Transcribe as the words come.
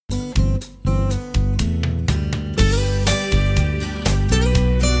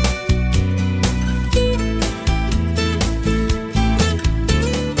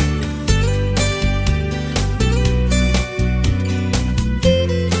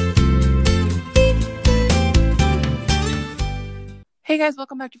guys,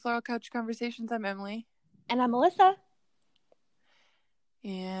 welcome back to Floral Couch Conversations. I'm Emily. And I'm Melissa.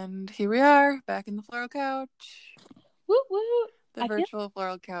 And here we are, back in the Floral Couch. Woo woo. The virtual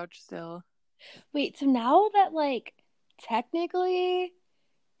Floral Couch still. Wait, so now that, technically,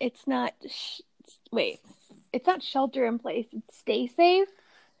 it's not... it's not shelter in place. It's stay safe.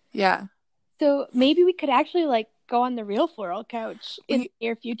 Yeah. So maybe we could actually, go on the real Floral Couch in the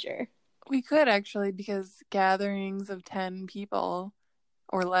near future. We could, actually, because gatherings of 10 people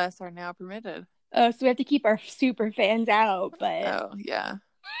or less are now permitted. Oh, so we have to keep our super fans out, but... Oh, yeah.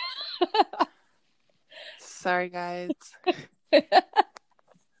 Sorry, guys.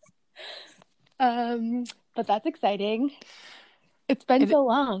 But that's exciting. It's been so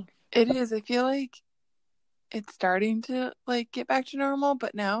long. It is. I feel like it's starting to, get back to normal,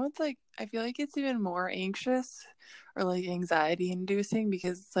 but now it's, I feel like it's even more anxious or, anxiety-inducing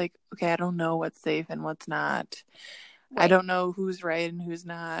because it's okay, I don't know what's safe and what's not. Right. I don't know who's right and who's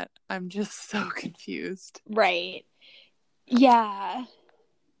not. I'm just so confused. Right. Yeah.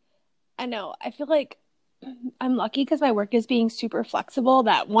 I know. I feel like I'm lucky because my work is being super flexible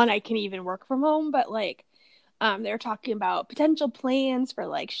that, one, I can even work from home, but, they're talking about potential plans for,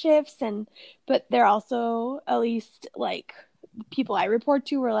 shifts, but they're also, at least, people I report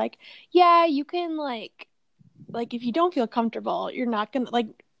to were yeah, you can, if you don't feel comfortable, you're not gonna,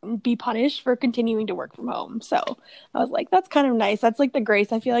 be punished for continuing to work from home. So I was like, that's kind of nice. That's the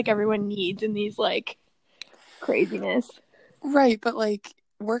grace I feel like everyone needs in these craziness. Right, but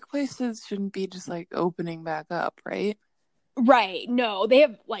workplaces shouldn't be just opening back up, right? Right. No, they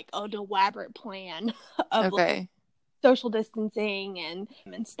have an elaborate plan of social distancing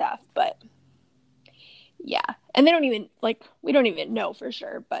and stuff, but yeah. And they don't even we don't even know for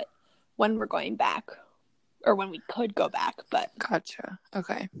sure, but when we're going back. Or when we could go back, but... Gotcha.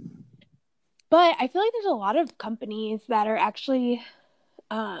 Okay. But I feel like there's a lot of companies that are actually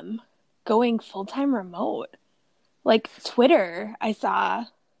going full-time remote. Twitter, I saw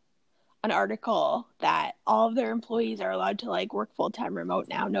an article that all of their employees are allowed to, work full-time remote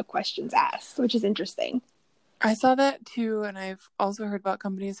now, no questions asked, which is interesting. I saw that too, and I've also heard about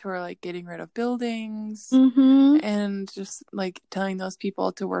companies who are getting rid of buildings and just telling those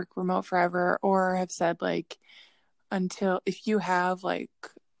people to work remote forever, or have said until if you have a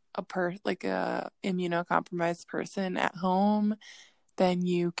immunocompromised person at home, then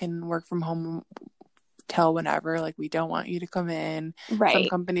you can work from home till whenever. We don't want you to come in. Right. Some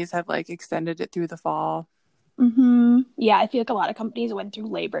companies have extended it through the fall. Yeah, I feel like a lot of companies went through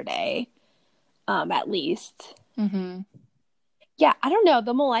Labor Day. At least. Yeah, I don't know.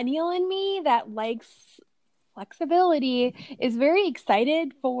 The millennial in me that likes flexibility is very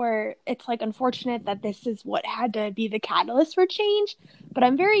excited for... It's unfortunate that this is what had to be the catalyst for change, but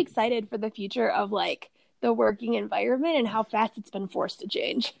I'm very excited for the future of the working environment and how fast it's been forced to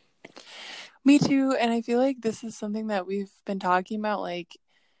change. Me too, and I feel like this is something that we've been talking about,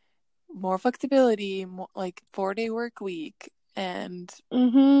 more flexibility, more 4-day work week, and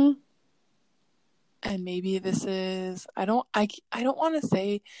and maybe this is, I don't want to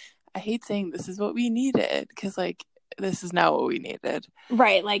say, I hate saying this is what we needed, because this is not what we needed.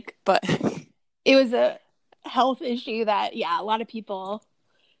 Right, but it was a health issue that, yeah, a lot of people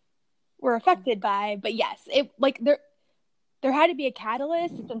were affected by, but yes, it there had to be a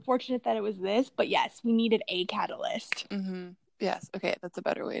catalyst. It's unfortunate that it was this, but yes, we needed a catalyst. Yes, okay, that's a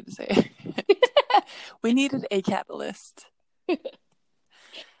better way to say it. We needed a catalyst.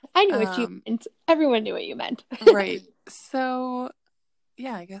 I knew what you meant. Everyone knew what you meant. Right. So,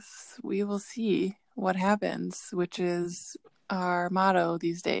 yeah, I guess we will see what happens, which is our motto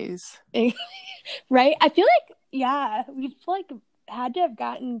these days. Right? I feel yeah, we've had to have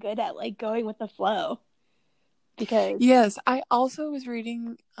gotten good at going with the flow. Because... Yes, I also was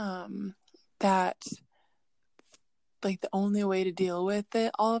reading that the only way to deal with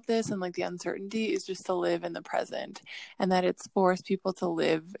all of this and the uncertainty is just to live in the present, and that it's forced people to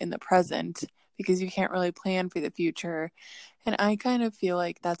live in the present because you can't really plan for the future. And I kind of feel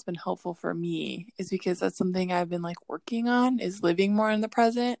like that's been helpful for me, is because that's something I've been working on, is living more in the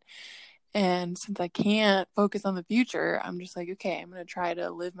present. And since I can't focus on the future, I'm just okay, I'm going to try to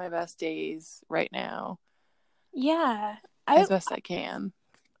live my best days right now. Yeah. As best I can.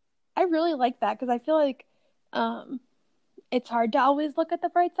 I really like that, because I feel it's hard to always look at the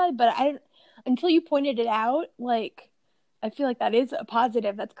bright side, but until you pointed it out, I feel like that is a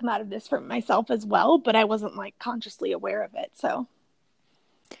positive that's come out of this for myself as well, but I wasn't consciously aware of it. So,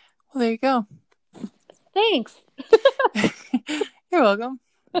 well, there you go. Thanks. You're welcome.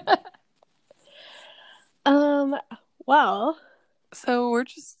 Well, so we're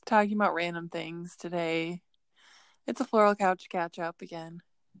just talking about random things today. It's a floral couch catch up again.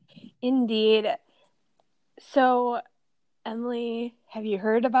 Indeed. So, Emily, have you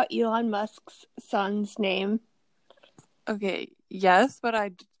heard about Elon Musk's son's name? Okay, yes, but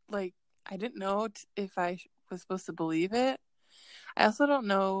I didn't know if I was supposed to believe it. I also don't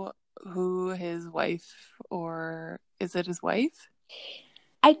know who his wife, or is it his wife?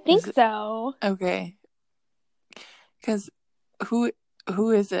 I think Is it so. okay? Because who who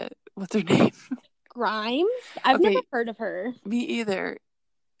is it? What's her name? Grimes? I've never Okay, heard of her. me either.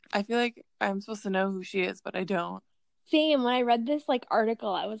 I feel like I'm supposed to know who she is, but I don't. Same. When I read this like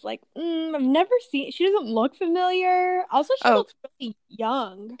article, I was like, I've never seen. She doesn't look familiar. Also, she Oh, looks really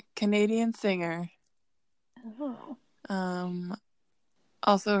young. Canadian singer. Oh. Um,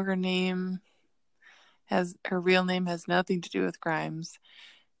 Also her real name has nothing to do with Grimes.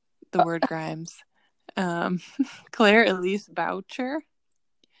 The word Grimes. Um, Claire Elise Boucher.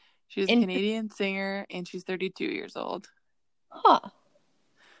 She's a Interesting. Canadian singer and she's 32 years old. Huh.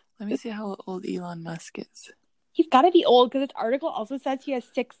 Let me see how old Elon Musk is. He's got to be old because this article also says he has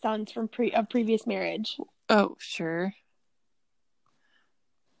 6 sons from a previous marriage. Oh, sure.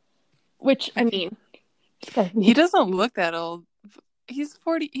 Which, I mean, he doesn't look that old. He's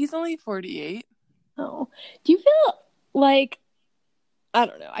 40. He's only 48. Oh. Do you feel like, I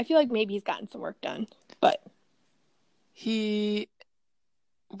don't know. I feel like maybe he's gotten some work done, but. He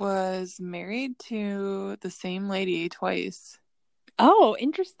was married to the same lady twice. Oh,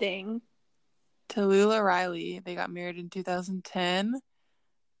 interesting. Tallulah Riley. They got married in 2010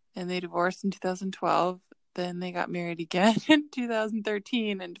 and they divorced in 2012. Then they got married again in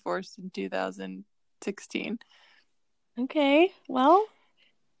 2013 and divorced in 2016. Okay. Well,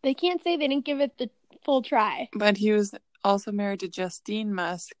 they can't say they didn't give it the full try. But he was also married to Justine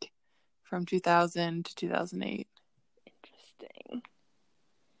Musk from 2000 to 2008. Interesting.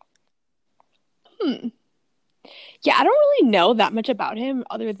 Yeah, I don't really know that much about him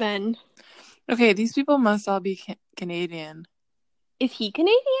other than. Okay, these people must all be Canadian. Is he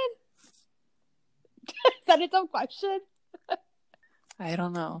Canadian? Is that its own question? I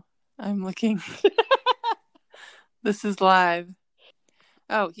don't know. I'm looking. This is live.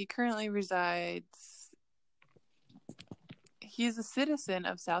 Oh, he currently resides. He is a citizen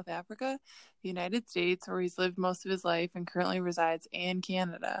of South Africa, the United States, where he's lived most of his life, and currently resides in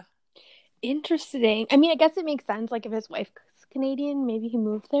Canada. Interesting. I mean, I guess it makes sense. Like, if his wife's Canadian, maybe he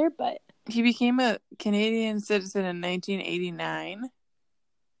moved there, but. He became a Canadian citizen in 1989.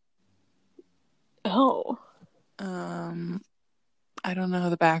 Oh. I don't know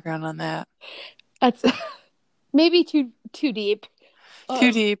the background on that. That's maybe too deep.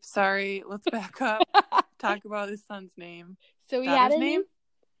 Too deep. Sorry. Let's back up. Talk about his son's name. So he Daughter's had name?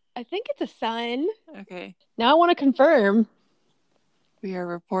 I think it's a son. Okay. Now I want to confirm. We are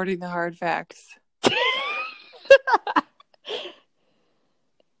reporting the hard facts.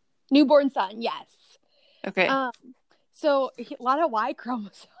 Newborn son, yes. Okay. So a lot of Y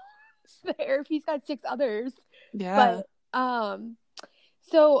chromosomes there if he's got 6 others. Yeah. But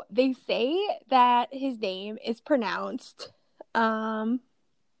so they say that his name is pronounced X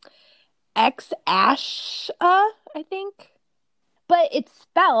Asha, I think. But it's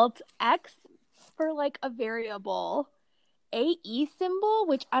spelled X for like a variable, AE symbol,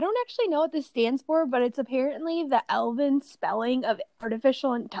 which I don't actually know what this stands for, but it's apparently the Elven spelling of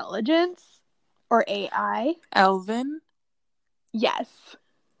artificial intelligence or AI. Elven? Yes.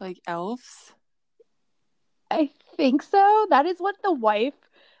 Like elves? I think so. That is what the wife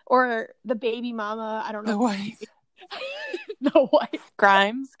or the baby mama, I don't know. The wife. The wife.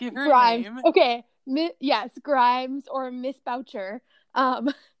 Grimes? Give her Grimes. a name. Okay. Yes, Grimes or Miss Boucher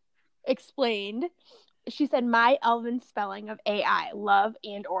explained. She said, my Elven spelling of AI, love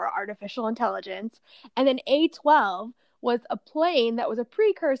and or artificial intelligence. And then A12 was a plane that was a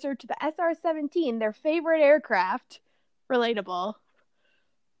precursor to the SR-17, their favorite aircraft. Relatable.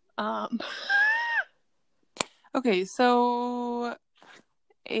 Okay, so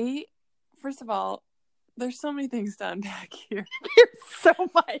first of all, there's so many things to unpack here. There's so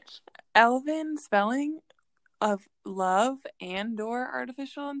much. Elven spelling of love and or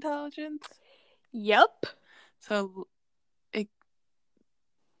artificial intelligence? Yep. So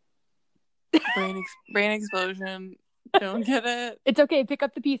brain explosion. Don't get it. It's okay. Pick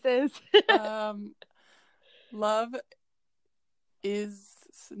up the pieces. Love is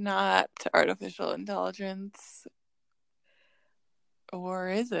not artificial intelligence. Or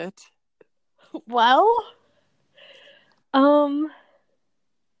is it? Well,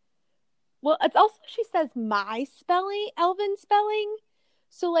 it's also, she says my spelling, Elven spelling.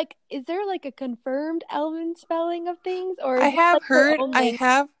 So, like, is there like a confirmed Elven spelling of things, or is I have like heard. I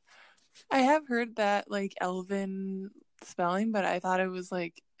have I have heard that like Elven spelling, but I thought it was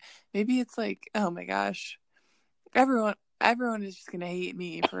like maybe it's like, oh my gosh, everyone is just gonna hate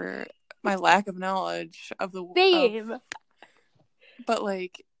me for my lack of knowledge of Same. but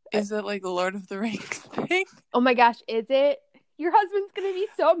like, is it like the Lord of the Rings thing? Oh my gosh, is it? Your husband's gonna be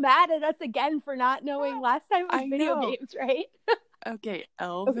so mad at us again for not knowing. Last time it was I video know. games, right? Okay,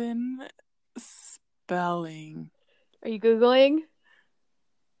 Elven spelling. Are you Googling?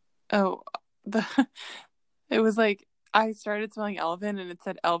 Oh, the it was like I started spelling Elven and it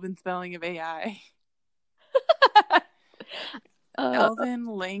said Elven spelling of AI. Elven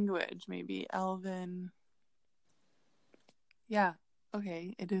language, maybe. Elven. Yeah.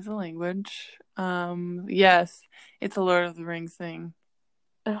 Okay, it is a language. Yes, it's a Lord of the Rings thing.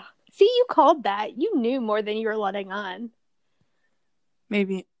 See, you called that. You knew more than you were letting on.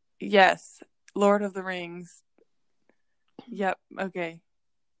 Maybe. Yes, Lord of the Rings. Yep. Okay.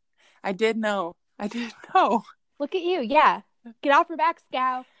 I did know. Look at you. Yeah. Get off your back,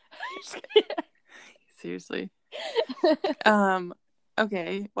 Scow. Seriously.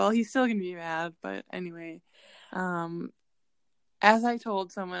 Okay. Well, he's still gonna be mad, but anyway. As I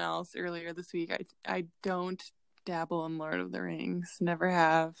told someone else earlier this week, I don't dabble in Lord of the Rings. Never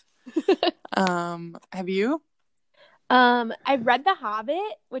have. Have you? I've read The Hobbit,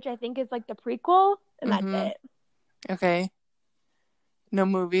 which I think is like the prequel, and that's it. Okay. No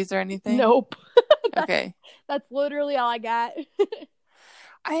movies or anything? Nope. Okay. That's literally all I got.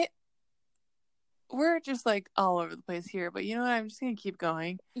 We're just like all over the place here, but you know what? I'm just gonna keep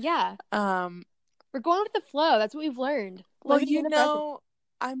going. Yeah. We're going with the flow. That's what we've learned. Well, you know,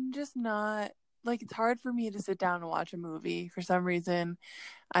 I'm just not like, it's hard for me to sit down and watch a movie for some reason.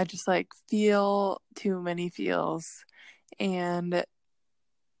 I just like feel too many feels. And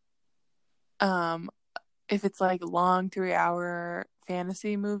if it's like a long 3-hour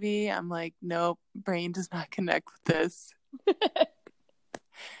fantasy movie, I'm like, nope, brain does not connect with this.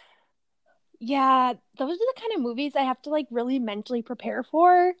 Yeah, those are the kind of movies I have to like really mentally prepare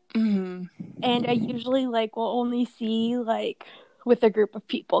for. Mm-hmm. And I usually like will only see like with a group of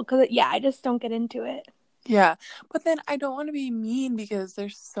people because I just don't get into it. Yeah, but then I don't want to be mean because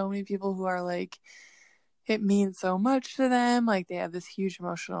there's so many people who are like, it means so much to them, like they have this huge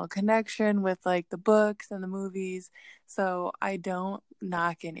emotional connection with like the books and the movies. So I don't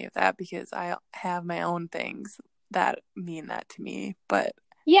knock any of that because I have my own things that mean that to me. But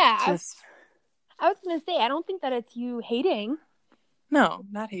yeah, I was gonna say, I don't think that it's you hating. No,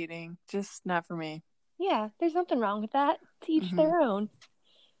 not hating, just not for me. Yeah, there's nothing wrong with that. To each their own.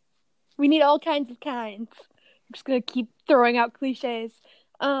 We need all kinds of kinds. I'm just gonna keep throwing out cliches.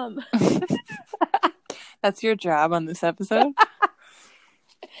 That's your job on this episode.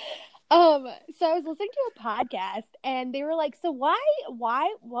 So I was listening to a podcast and they were like, so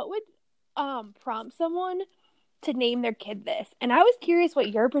what would prompt someone to name their kid this? And I was curious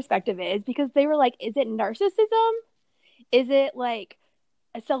what your perspective is, because they were like, is it narcissism? Is it like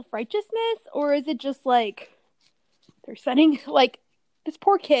a self-righteousness? Or is it just like they're setting like this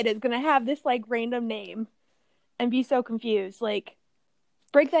poor kid is gonna have this like random name and be so confused? Like,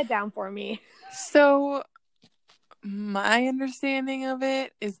 break that down for me. So my understanding of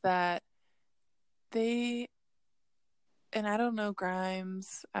it is that and I don't know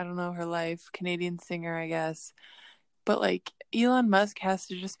Grimes, I don't know her life, Canadian singer, I guess, but like Elon Musk has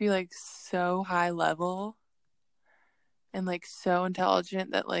to just be like so high level and like so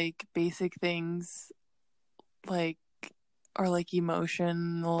intelligent that like basic things like are like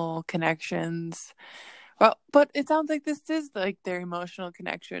emotional connections. Well, but it sounds like this is like their emotional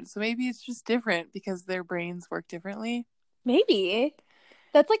connection. So maybe it's just different because their brains work differently. Maybe.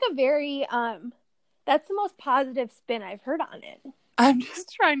 That's like a very that's the most positive spin I've heard on it. I'm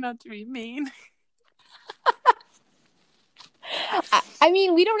just trying not to be mean. I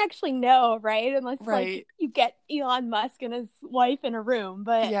mean, we don't actually know, right? Unless right. like you get Elon Musk and his wife in a room,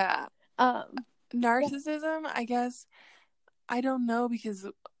 but yeah. Narcissism, I guess, I don't know, because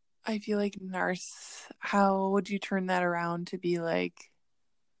I feel like how would you turn that around to be like,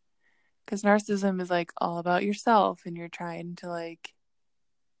 because narcissism is like all about yourself and you're trying to like,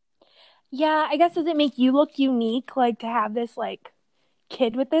 yeah, I guess, does it make you look unique, like to have this like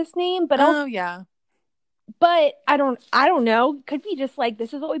kid with this name? But yeah. But I don't know. Could be just like,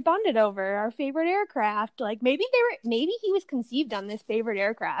 this is what we bonded over, our favorite aircraft. Like maybe he was conceived on this favorite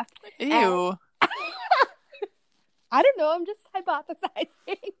aircraft. Ew. I don't know. I'm just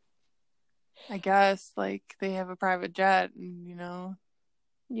hypothesizing. I guess like they have a private jet, and you know.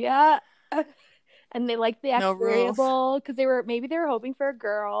 Yeah. And they like the X variable because they were hoping for a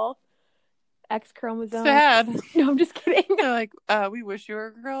girl. X chromosome. Sad. No, I'm just kidding. They're like, we wish you were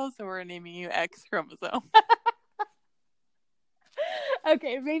a girl, so we're naming you X chromosome.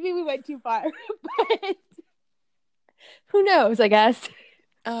 Okay, maybe we went too far, but who knows, I guess.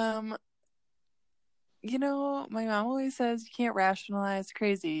 You know, my mom always says you can't rationalize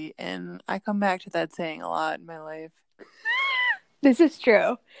crazy, and I come back to that saying a lot in my life. This is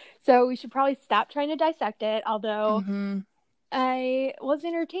true. So we should probably stop trying to dissect it, although I was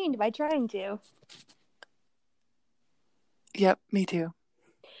entertained by trying to. Yep, me too.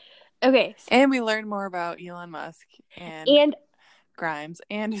 Okay. And we learned more about Elon Musk and Grimes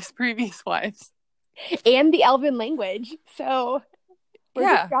and his previous wives. And the Elven language. So we're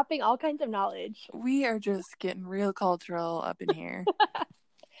Yeah. just dropping all kinds of knowledge. We are just getting real cultural up in here.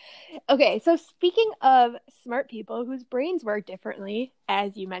 Okay, so speaking of smart people whose brains work differently,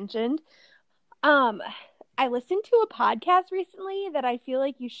 as you mentioned, I listened to a podcast recently that I feel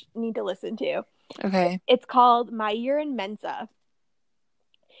like you need to listen to. Okay. It's called My Year in Mensa.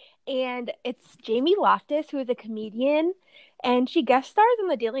 And it's Jamie Loftus, who is a comedian, and she guest stars in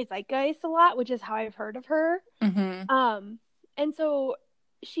the Daily Zeitgeist a lot, which is how I've heard of her. And so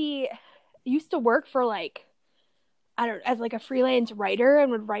she used to work for as like a freelance writer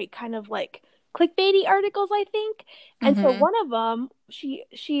and would write kind of like clickbaity articles, I think. And so one of them,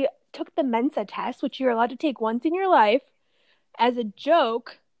 she took the Mensa test, which you're allowed to take once in your life, as a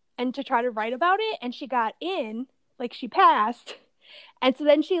joke and to try to write about it. And she got in, like she passed. And so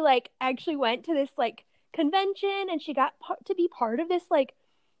then she like actually went to this like convention and she got to be part of this like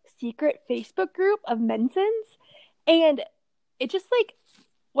secret Facebook group of Mensans. And it just like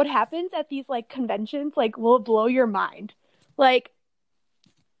what happens at these like conventions like will blow your mind. Like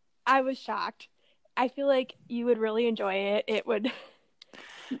I was shocked. I feel like you would really enjoy it. It would.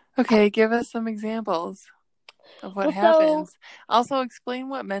 Okay, give us some examples of what happens. Also explain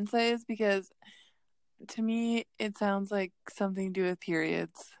what Mensa is, because to me it sounds like something to do with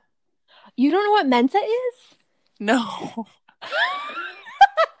periods. You don't know what Mensa is? No.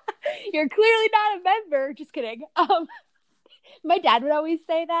 You're clearly not a member. Just kidding. My dad would always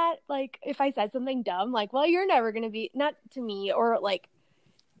say that, like, if I said something dumb, like, well, you're never going to be, not to me, or like,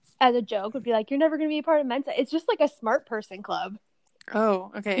 as a joke, would be like, you're never going to be a part of Mensa. It's just like a smart person club.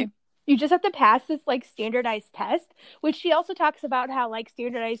 Oh, okay. You just have to pass this, like, standardized test, which she also talks about how, like,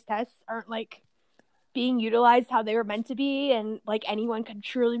 standardized tests aren't, like, being utilized how they were meant to be, and, like, anyone could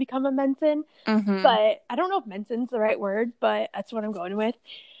truly become a Mensan. But I don't know if Mensan's the right word, but that's what I'm going with.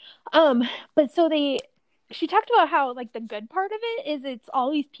 But so she talked about how like the good part of it is it's all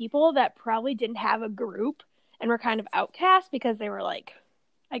these people that probably didn't have a group and were kind of outcast because they were like,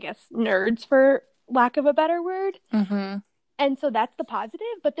 I guess, nerds for lack of a better word. And so that's the positive.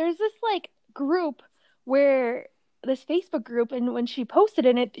 But there's this like group where this Facebook group, and when she posted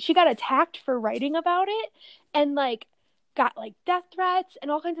in it, she got attacked for writing about it and like got like death threats and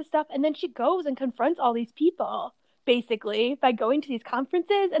all kinds of stuff. And then she goes and confronts all these people basically by going to these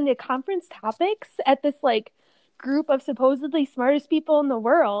conferences, and the conference topics at this like group of supposedly smartest people in the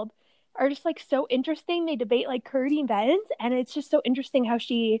world are just like so interesting. They debate like current events, and it's just so interesting how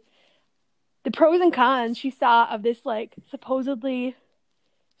the pros and cons she saw of this like supposedly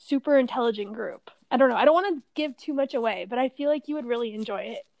super intelligent group. I don't know. I don't want to give too much away, but I feel like you would really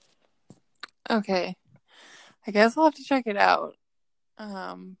enjoy it. Okay. I guess I'll have to check it out.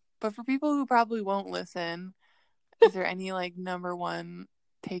 But for people who probably won't listen, is there any like number one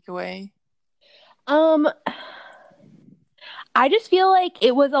takeaway? I just feel like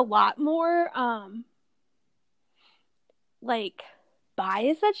it was a lot more like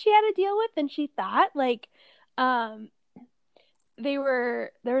bias that she had to deal with than she thought. Like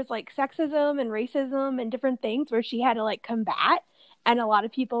there was like sexism and racism and different things where she had to like combat, and a lot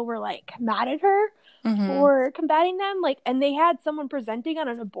of people were like mad at her for combating them. Like, and they had someone presenting on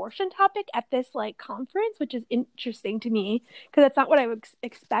an abortion topic at this like conference, which is interesting to me because that's not what I would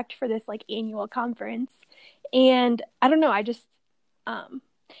expect for this like annual conference. And I don't know, I just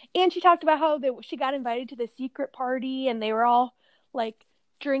and she talked about how she got invited to the secret party and they were all like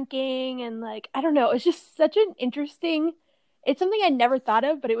drinking and like, I don't know, it's just such an interesting, it's something I never thought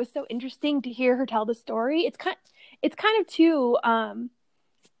of, but it was so interesting to hear her tell the story. It's kind of too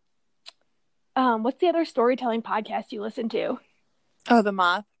what's the other storytelling podcast you listen to? Oh, The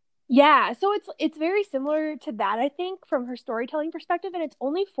Moth. Yeah, so it's very similar to that, I think, from her storytelling perspective, and it's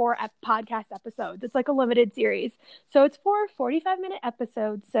only 4 podcast episodes. It's like a limited series. So it's 4 45-minute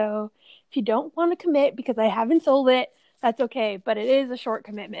episodes. So if you don't want to commit because I haven't sold it, that's okay, but it is a short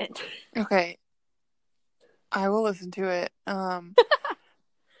commitment. Okay. I will listen to it. But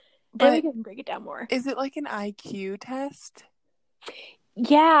we can break it down more. Is it like an IQ test?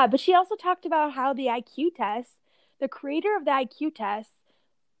 Yeah, but she also talked about how the IQ test, the creator of the IQ test,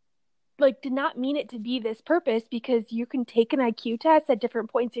 like did not mean it to be this purpose because you can take an IQ test at different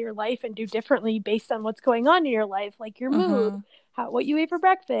points in your life and do differently based on what's going on in your life, like your mood, Mm-hmm. what you ate for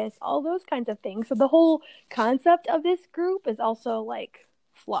breakfast, all those kinds of things. So the whole concept of this group is also like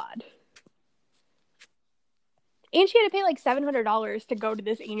flawed. And she had to pay like $700 to go to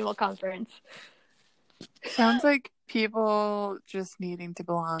this annual conference. Sounds like people just needing to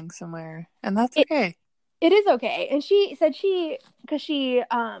belong somewhere, and that's It okay. it is okay. And she said because she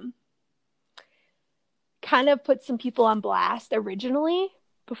kind of put some people on blast originally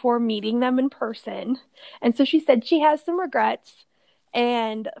before meeting them in person. And so she said she has some regrets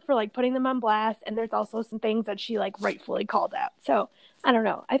and for like putting them on blast, and there's also some things that she like rightfully called out. So I don't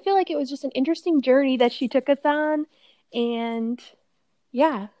know. I feel like it was just an interesting journey that she took us on, and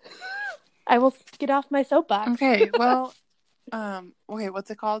yeah, I will get off my soapbox. Okay, well, okay, what's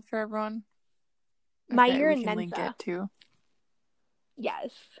it called for everyone? My Okay, year we in can link it Mensa. too.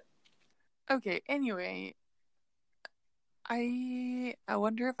 Yes. Okay, anyway, I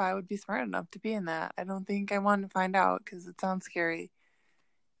wonder if I would be smart enough to be in that. I don't think I want to find out because it sounds scary.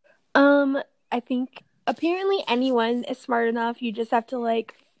 I think apparently anyone is smart enough. You just have to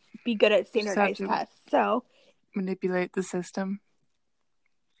like be good at Just have standardized to tests. So manipulate the system.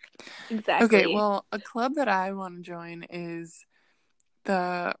 Okay, exactly. well, a club that I want to join is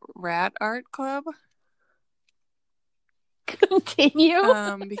the Rat Art Club. Continue.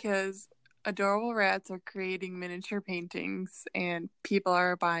 Because adorable rats are creating miniature paintings and people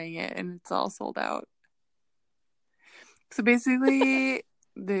are buying it and it's all sold out. So basically,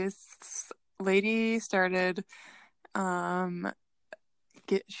 this lady started,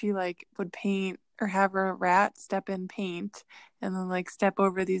 she like would paint or have her rat step in paint and then like step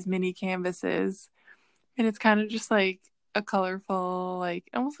over these mini canvases. And it's kind of just like a colorful, like,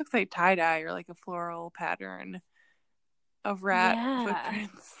 it almost looks like tie dye or like a floral pattern of rat Yeah.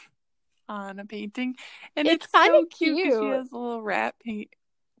 footprints on a painting, and It's it's kind so of cute because she cute. has a little rat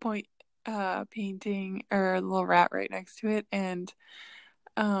point painting or a little rat right next to it. And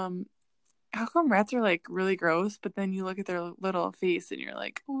um how come rats are like really gross, but then you look at their little face and you're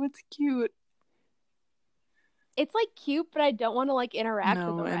like, oh, it's cute. It's like cute, but I don't want to like interact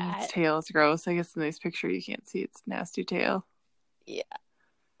with No, a and its rat. tail is gross. I guess in this picture you can't see its nasty tail. Yeah.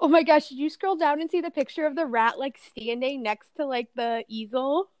 Oh my gosh, did you scroll down and see the picture of the rat like standing next to like the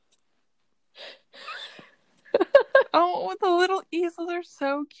easel? Oh, the little easels are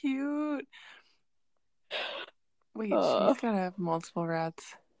so cute. Wait, she's Oh, gotta have multiple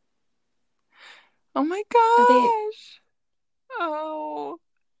rats. Oh my are they? gosh. Oh.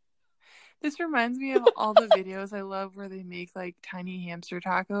 This reminds me of all the videos I love where they make like tiny hamster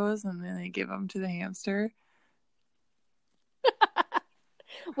tacos and then they give them to the hamster.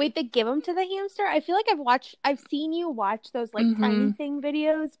 Wait, they give them to the hamster? I feel like I've seen you watch those like Mm-hmm. tiny thing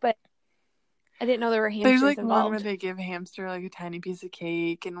videos, but I didn't know there were There's hamsters like one where involved. they give a hamster like a tiny piece of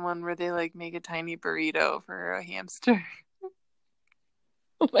cake and one where they like make a tiny burrito for a hamster.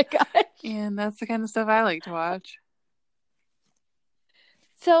 Oh my gosh. And that's the kind of stuff I like to watch.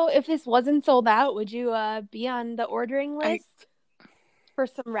 So if this wasn't sold out, would you be on the ordering I list for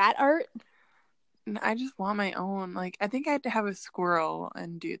some rat art? I just want my own. Like I think I had to have a squirrel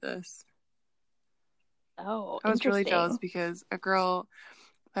and do this. Oh, I was really jealous interesting. because a girl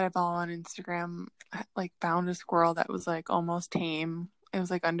that I follow on Instagram like found a squirrel that was like almost tame. It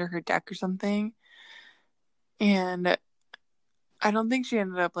was like under her deck or something. And I don't think she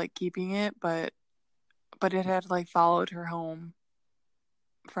ended up like keeping it, but it had like followed her home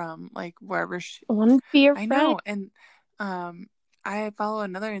from like wherever she. I want to be your I friend. know, and I follow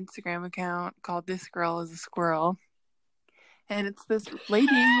another Instagram account called This Girl Is a Squirrel, and it's this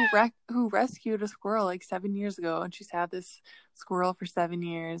lady who rescued a squirrel like 7 years ago, and she's had this squirrel for 7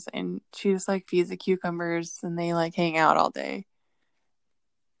 years, and she just like feeds the cucumbers, and they like hang out all day.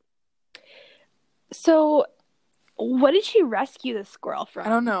 So, what did she rescue the squirrel I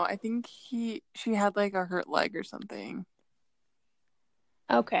don't from? know. I think she had like a hurt leg or something.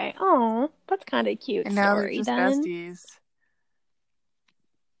 Okay. Oh, that's kind of cute And now they're story just then. besties.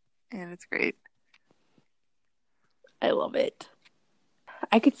 And it's great. I love it.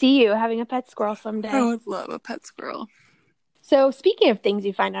 I could see you having a pet squirrel I someday. would love a pet squirrel. So, speaking of things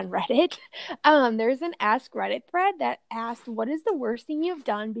you find on Reddit, there's an Ask Reddit thread that asked, "What is the worst thing you've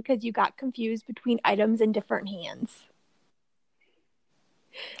done because you got confused between items in different hands?"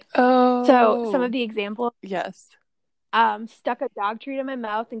 So, some of Oh, the examples, yes. stuck a dog treat in my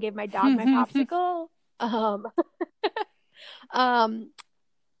mouth and gave my dog my popsicle. Um, um,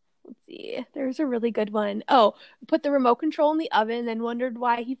 see. There's a really good one. Oh, put the remote control in the oven, then wondered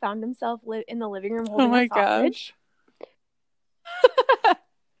why he found himself in the living room Oh holding a my sausage. gosh.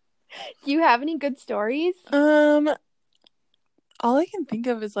 Do you have any good stories? All I can think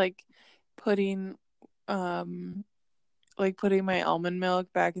of is like putting putting my almond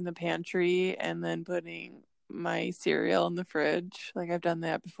milk back in the pantry and then putting my cereal in the fridge. Like I've done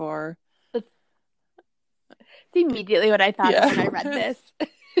that before. That's immediately what I thought of when I read this.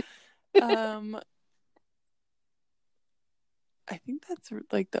 I think that's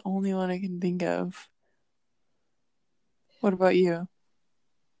like the only one I can think of. What about you?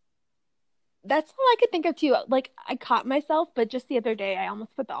 That's all I could think of too. Like I caught myself, but just the other day I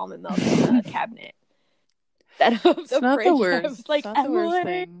almost put the almond milk in the cabinet instead of It's the not the fridge. worst. I was like, It's not the worst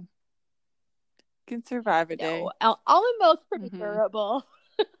Emily. thing. You can survive a day. No, almond milk's pretty durable.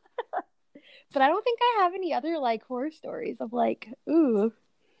 But I don't think I have any other like horror stories of like, ooh.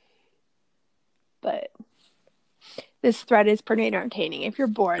 But this thread is pretty entertaining if you're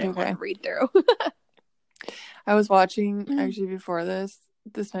bored and want to read through. I was watching actually before this.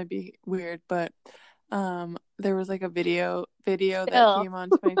 This might be weird, but there was like a video that came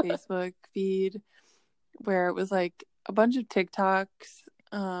onto my Facebook feed where it was like a bunch of TikToks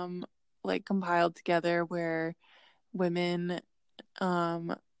like compiled together where women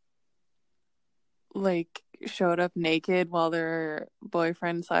like showed up naked while their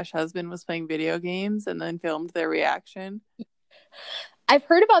boyfriend/husband was playing video games and then filmed their reaction. I've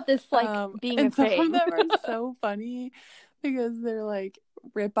heard about this like being a thing. Some of them are so funny because they're like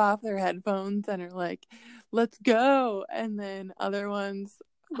rip off their headphones and are like, let's go, and then other ones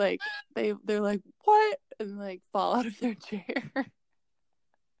like they're like, what, and like fall out of their chair.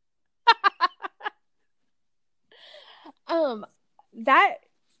 That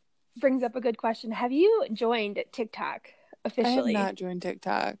brings up a good question. Have you joined TikTok officially? I have not joined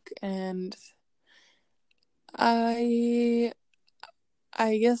TikTok, and I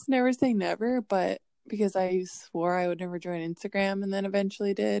guess never say never, but because I swore I would never join Instagram and then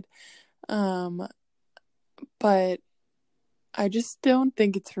eventually did. But I just don't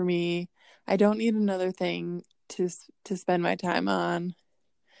think it's for me. I don't need another thing to spend my time on.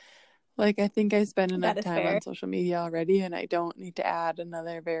 Like, I think I spend enough time on social media already, and I don't need to add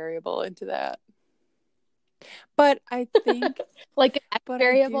another variable into that. But I think like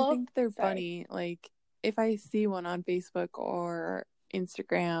variable? I do think they're funny. Like, if I see one on Facebook or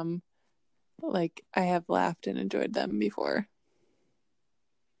Instagram, like I have laughed and enjoyed them before.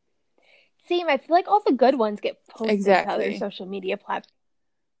 Same. I feel like all the good ones get posted to other social media platforms.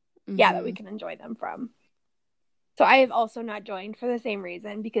 Yeah, that we can enjoy them from. So I have also not joined for the same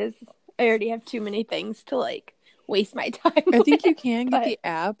reason, because I already have too many things to like waste my time I think you can get the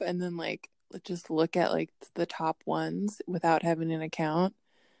app and then like just look at like the top ones without having an account.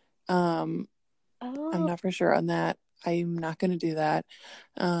 I'm not for sure on that. I'm not going to do that.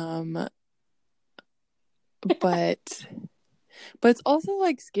 But it's also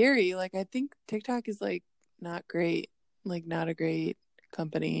like scary. Like I think TikTok is like not great, like not a great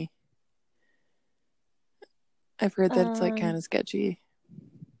company. I've heard that it's like kind of sketchy.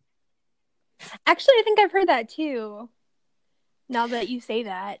 Actually, I think I've heard that too. Now that you say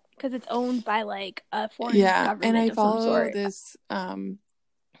that, because it's owned by like a foreign government. And I follow this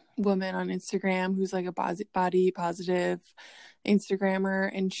woman on Instagram who's like a body positive Instagrammer,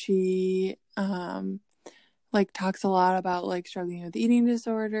 and she like talks a lot about like struggling with eating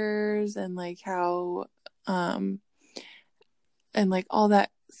disorders and like how and like all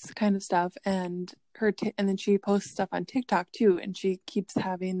that kind of stuff, and and then she posts stuff on TikTok too, and she keeps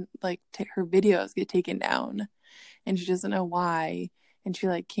having like her videos get taken down, and she doesn't know why, and she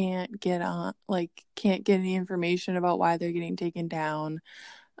like can't get any information about why they're getting taken down.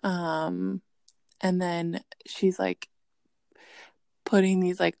 And then she's like putting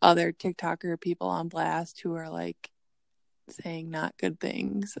these like other TikToker people on blast who are like saying not good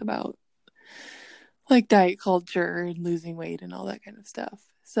things about like diet culture and losing weight and all that kind of stuff.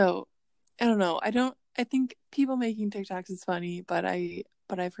 So I don't know. I think people making TikToks is funny, but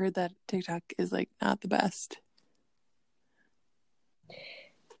I've heard that TikTok is like not the best.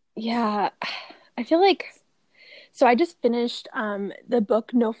 Yeah. I feel like, so I just finished the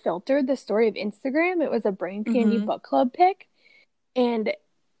book No Filter, The Story of Instagram. It was a Brain Candy book club pick. And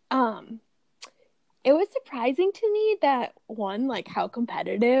it was surprising to me that, one, like how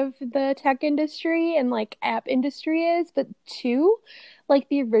competitive the tech industry and like app industry is, but two, like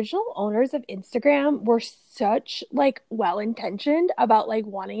the original owners of Instagram were such like well-intentioned about like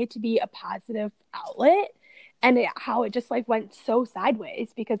wanting it to be a positive outlet, and how it just like went so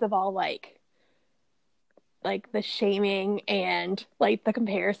sideways because of all like like the shaming and like the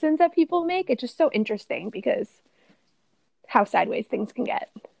comparisons that people make. It's just so interesting because how sideways things can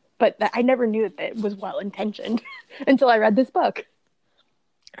get. But I never knew that it was well intentioned until I read this book.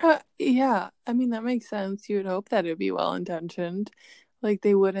 Yeah, I mean, that makes sense. You would hope that it'd be well intentioned. Like,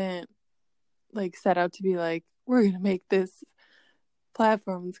 they wouldn't like set out to be like, we're gonna make this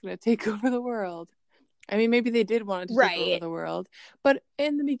platform that's gonna take over the world. I mean, maybe they did want it to take over the world, but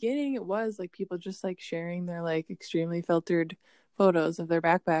in the beginning, it was like people just like sharing their like extremely filtered photos of their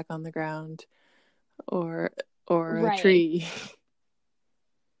backpack on the ground or a tree.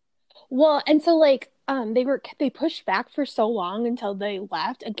 Well, and so like they pushed back for so long until they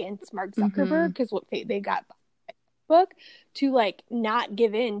left against Mark Zuckerberg because what they got book to like not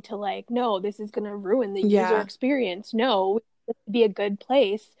give in to like, no, this is gonna ruin the user experience. No, this would be a good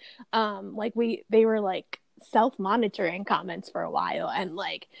place. Like they were like self-monitoring comments for a while, and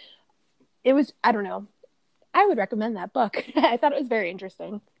like it was, I don't know, I would recommend that book. I thought it was very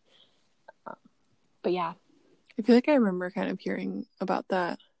interesting. But yeah, I feel like I remember kind of hearing about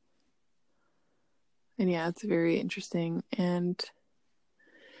that. And yeah, it's very interesting and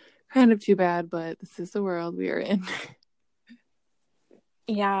kind of too bad, but this is the world we are in.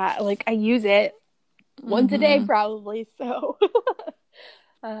 Yeah, like I use it once a day probably, so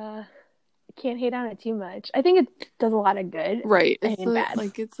can't hate on it too much. I think it does a lot of good. Right. It's bad.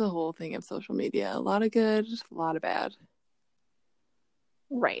 Like it's the whole thing of social media. A lot of good, a lot of bad.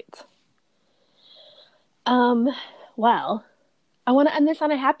 Right. Well, I want to end this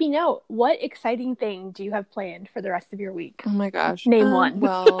on a happy note. What exciting thing do you have planned for the rest of your week? Oh my gosh. Name one.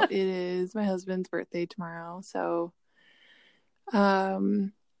 Well, it is my husband's birthday tomorrow, so we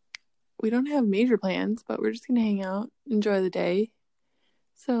don't have major plans, but we're just gonna hang out, enjoy the day.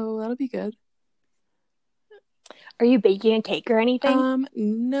 So that'll be good. Are you baking a cake or anything?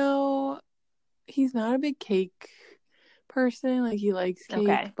 No. He's not a big cake person. Like he likes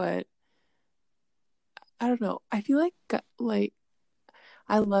cake, but I don't know. I feel like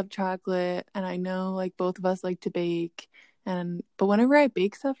I love chocolate, and I know like both of us like to bake, but whenever I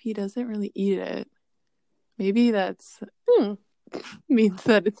bake stuff, he doesn't really eat it. Maybe that's means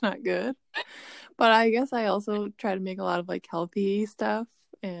that it's not good. But I guess I also try to make a lot of like healthy stuff,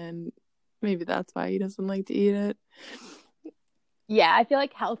 and maybe that's why he doesn't like to eat it. Yeah, I feel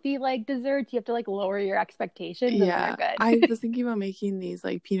like healthy like desserts, you have to like lower your expectations. Yeah, and they're good. I was thinking about making these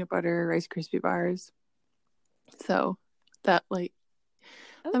like peanut butter Rice Krispie bars. So that like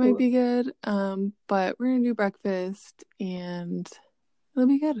that might be good. But we're gonna do breakfast and it'll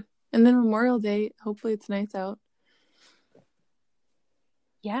be good. And then Memorial Day, hopefully it's nice out.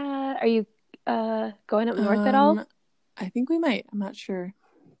 Yeah. Are you going up north at all? I think we might. I'm not sure.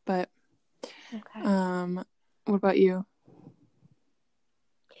 But what about you?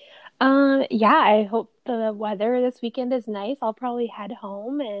 Yeah, I hope the weather this weekend is nice. I'll probably head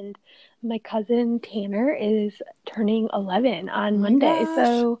home, and my cousin Tanner is turning 11 on Monday,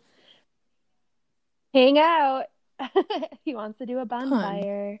 so hang out. He wants to do a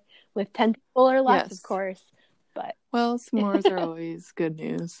bonfire with 10 people or less, of course. But well, s'mores are always good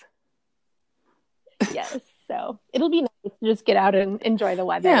news. Yes, so it'll be nice to just get out and enjoy the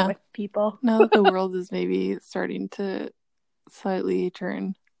weather with people. Now that the world is maybe starting to slightly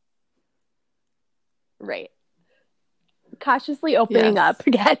turn. Right. Cautiously opening up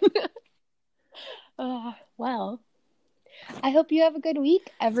again. Well, I hope you have a good week,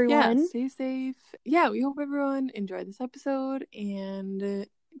 everyone. Yeah, stay safe. Yeah, we hope everyone enjoyed this episode and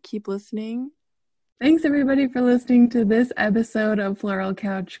keep listening. Thanks, everybody, for listening to this episode of Floral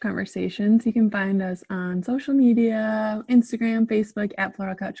Couch Conversations. You can find us on social media, Instagram, Facebook, at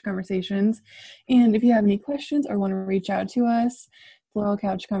Floral Couch Conversations. And if you have any questions or want to reach out to us,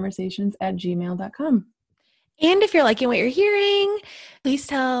 floralcouchconversations@gmail.com. And if you're liking what you're hearing, please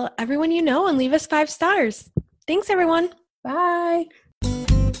tell everyone you know and leave us 5 stars. Thanks, everyone. Bye.